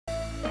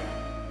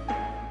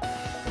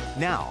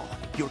Now,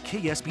 your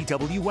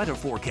KSBW weather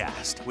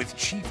forecast with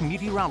Chief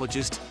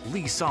Meteorologist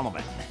Lee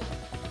Solomon.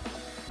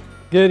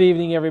 Good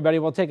evening, everybody.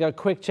 We'll take a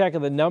quick check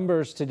of the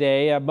numbers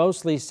today.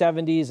 Mostly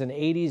 70s and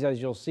 80s,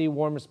 as you'll see,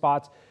 warmer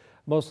spots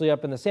mostly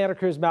up in the Santa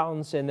Cruz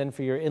Mountains, and then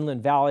for your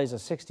inland valleys, a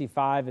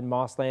 65 in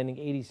Moss Landing,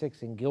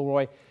 86 in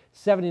Gilroy,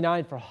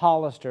 79 for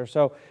Hollister.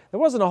 So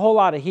there wasn't a whole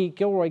lot of heat.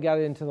 Gilroy got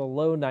into the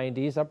low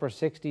 90s, upper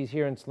 60s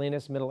here in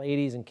Salinas, middle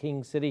 80s in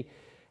King City,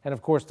 and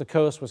of course the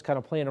coast was kind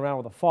of playing around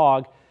with the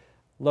fog.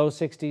 Low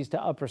 60s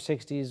to upper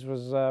 60s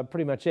was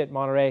pretty much it.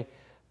 Monterey,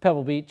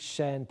 Pebble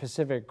Beach, and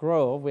Pacific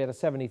Grove. We had a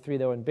 73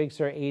 though in Big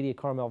Sur, 80 at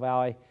Carmel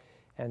Valley,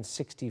 and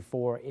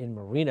 64 in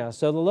Marina.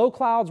 So the low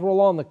clouds were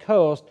along the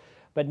coast,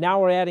 but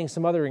now we're adding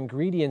some other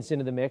ingredients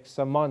into the mix.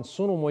 Some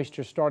monsoonal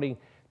moisture starting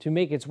to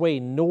make its way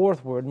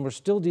northward, and we're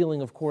still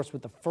dealing, of course,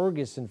 with the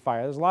Ferguson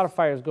fire. There's a lot of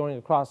fires going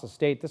across the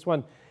state. This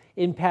one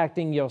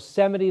impacting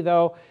Yosemite,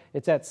 though.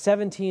 It's at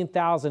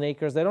 17,000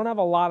 acres. They don't have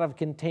a lot of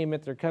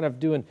containment. They're kind of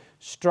doing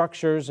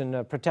structures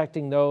and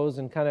protecting those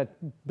and kind of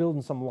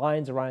building some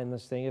lines around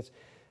this thing. It's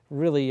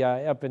really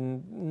up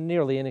in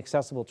nearly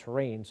inaccessible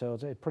terrain, so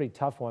it's a pretty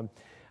tough one.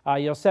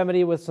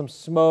 Yosemite with some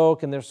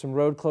smoke, and there's some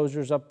road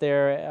closures up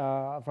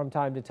there from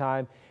time to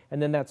time. And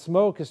then that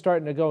smoke is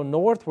starting to go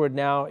northward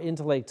now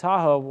into Lake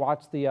Tahoe.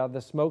 Watch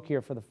the smoke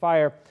here for the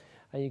fire.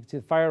 You can see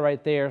the fire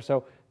right there.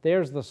 So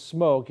there's the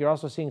smoke. You're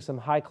also seeing some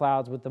high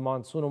clouds with the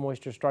monsoonal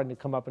moisture starting to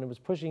come up, and it was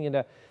pushing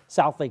into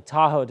South Lake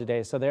Tahoe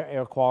today, so their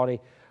air quality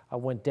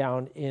went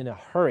down in a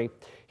hurry.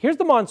 Here's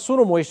the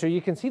monsoonal moisture.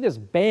 You can see this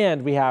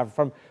band we have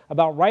from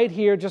about right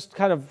here, just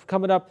kind of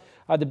coming up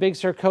the Big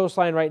Sur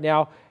coastline right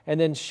now, and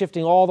then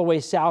shifting all the way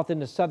south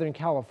into Southern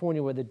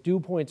California where the dew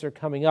points are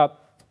coming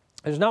up.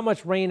 There's not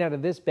much rain out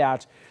of this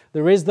batch.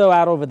 There is, though,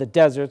 out over the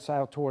deserts,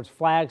 out towards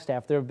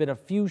Flagstaff. There have been a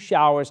few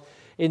showers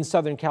in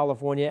Southern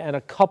California and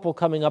a couple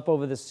coming up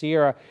over the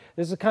Sierra.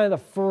 This is kind of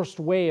the first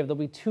wave. There'll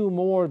be two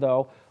more,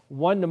 though,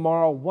 one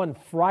tomorrow, one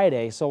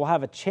Friday. So we'll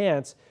have a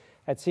chance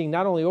at seeing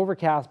not only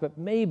overcast, but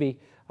maybe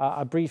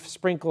a brief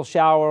sprinkle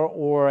shower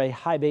or a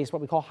high base,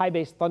 what we call high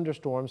base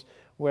thunderstorms,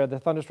 where the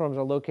thunderstorms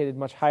are located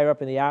much higher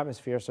up in the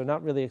atmosphere, so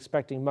not really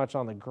expecting much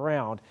on the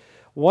ground.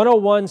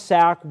 101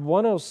 Sac,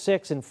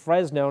 106 in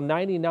Fresno,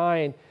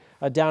 99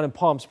 down in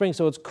Palm Springs.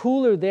 So it's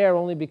cooler there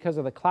only because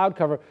of the cloud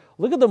cover.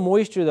 Look at the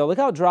moisture, though. Look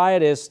how dry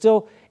it is.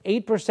 Still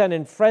 8%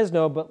 in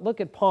Fresno, but look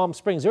at Palm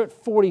Springs. They're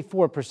at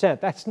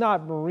 44%. That's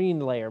not marine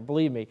layer,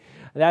 believe me.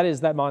 That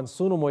is that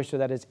monsoonal moisture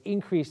that is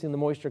increasing the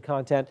moisture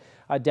content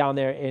down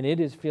there, and it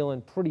is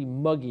feeling pretty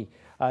muggy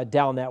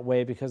down that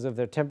way because of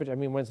their temperature. I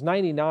mean, when it's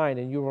 99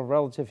 and you have a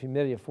relative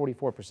humidity of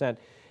 44%,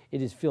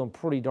 it is feeling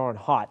pretty darn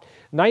hot.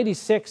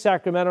 96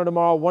 Sacramento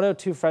tomorrow,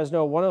 102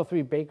 Fresno,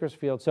 103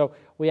 Bakersfield. So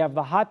we have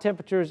the hot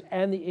temperatures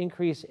and the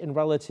increase in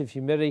relative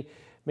humidity,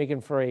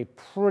 making for a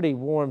pretty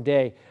warm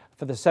day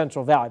for the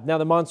Central Valley. Now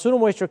the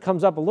monsoonal moisture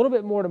comes up a little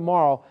bit more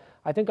tomorrow.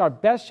 I think our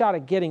best shot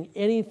at getting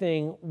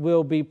anything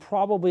will be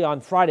probably on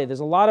Friday.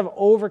 There's a lot of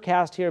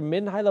overcast here,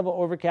 mid and high level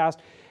overcast.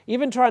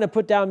 Even trying to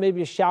put down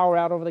maybe a shower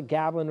out over the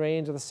Gavilan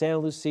Range or the Santa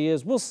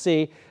Lucias. We'll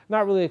see.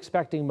 Not really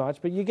expecting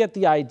much, but you get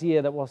the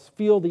idea that we'll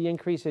feel the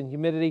increase in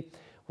humidity.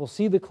 We'll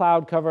see the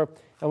cloud cover,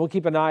 and we'll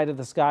keep an eye to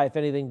the sky if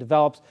anything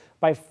develops.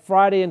 By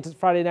Friday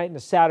night into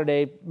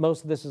Saturday,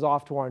 most of this is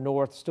off to our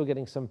north. Still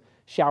getting some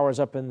showers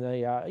up in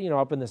the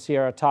up in the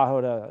Sierra,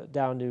 Tahoe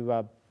down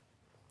to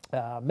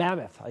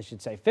Mammoth, I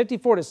should say.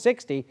 54 to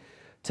 60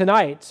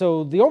 tonight.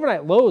 So the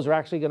overnight lows are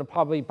actually going to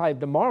probably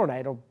tomorrow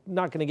night are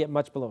not going to get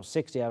much below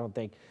 60, I don't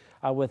think,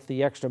 with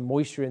the extra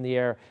moisture in the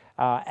air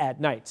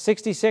at night.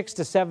 66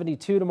 to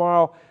 72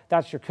 tomorrow.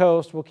 That's your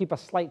coast. We'll keep a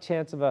slight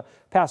chance of a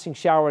passing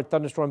shower and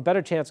thunderstorm.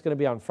 Better chance going to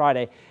be on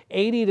Friday.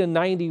 80 to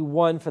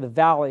 91 for the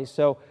valley.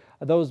 So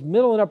those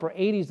middle and upper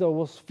 80s, though,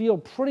 will feel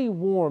pretty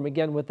warm.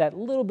 Again, with that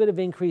little bit of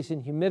increase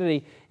in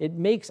humidity, it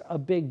makes a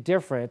big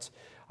difference.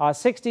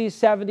 60s,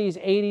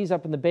 70s, 80s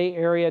up in the Bay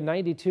Area,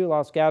 92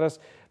 Los Gatos,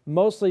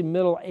 mostly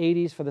middle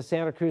 80s for the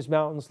Santa Cruz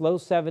Mountains, low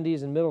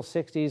 70s and middle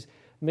 60s,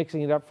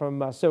 mixing it up from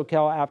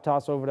SoCal,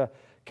 Aptos over to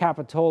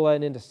Capitola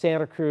and into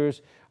Santa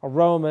Cruz,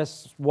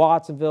 Aromas,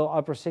 Watsonville,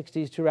 upper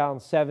 60s to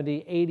around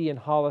 70, 80 in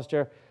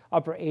Hollister,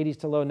 upper 80s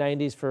to low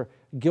 90s for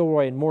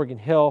Gilroy and Morgan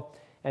Hill,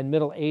 and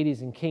middle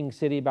 80s in King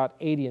City, about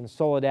 80 in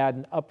Soledad,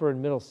 and upper and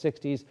middle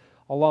 60s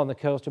along the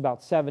coast,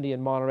 about 70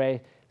 in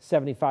Monterey,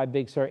 75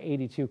 Big Sur,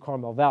 82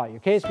 Carmel Valley. Your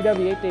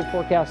KSBW 8-day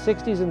forecast,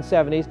 60s and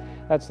 70s.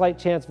 That slight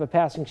chance of a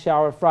passing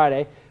shower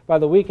Friday. By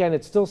the weekend,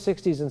 it's still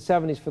 60s and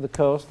 70s for the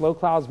coast. Low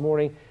clouds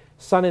morning,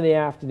 sun in the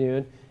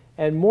afternoon,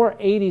 and more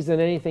 80s than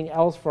anything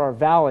else for our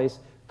valleys.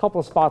 A couple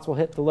of spots will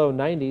hit the low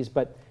 90s,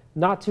 but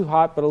not too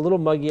hot, but a little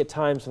muggy at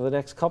times for the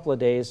next couple of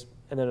days,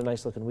 and then a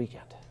nice looking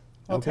weekend.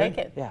 We'll take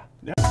it. Yeah.